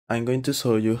I'm going to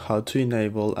show you how to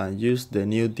enable and use the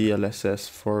new DLSS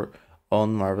 4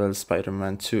 on Marvel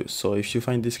Spider-Man 2. So if you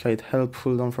find this guide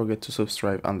helpful, don't forget to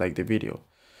subscribe and like the video.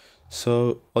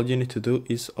 So all you need to do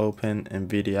is open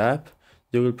NVIDIA app.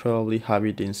 You will probably have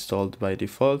it installed by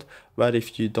default, but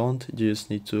if you don't, you just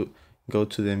need to go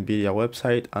to the NVIDIA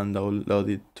website and download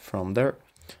it from there.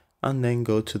 And then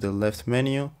go to the left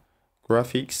menu,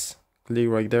 graphics, click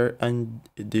right there, and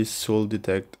this should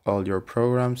detect all your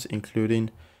programs, including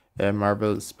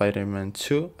Marvel Spider-Man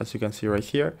 2, as you can see right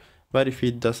here. But if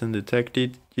it doesn't detect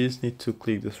it, you just need to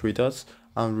click the three dots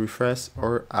and refresh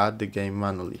or add the game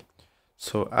manually.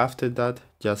 So after that,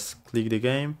 just click the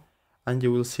game and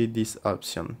you will see this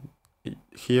option.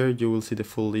 Here you will see the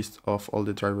full list of all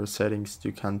the driver settings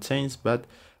you can change, but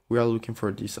we are looking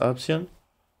for this option,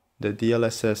 the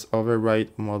DLSS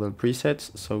override model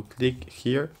presets. So click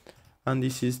here, and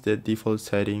this is the default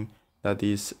setting that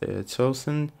is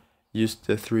chosen. Use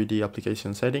the 3D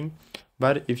application setting,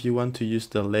 but if you want to use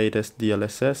the latest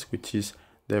DLSS, which is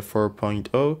the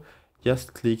 4.0,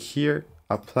 just click here,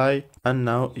 apply, and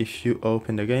now if you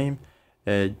open the game,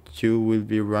 you will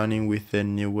be running with the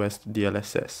newest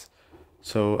DLSS.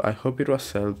 So I hope it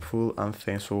was helpful, and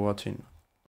thanks for watching.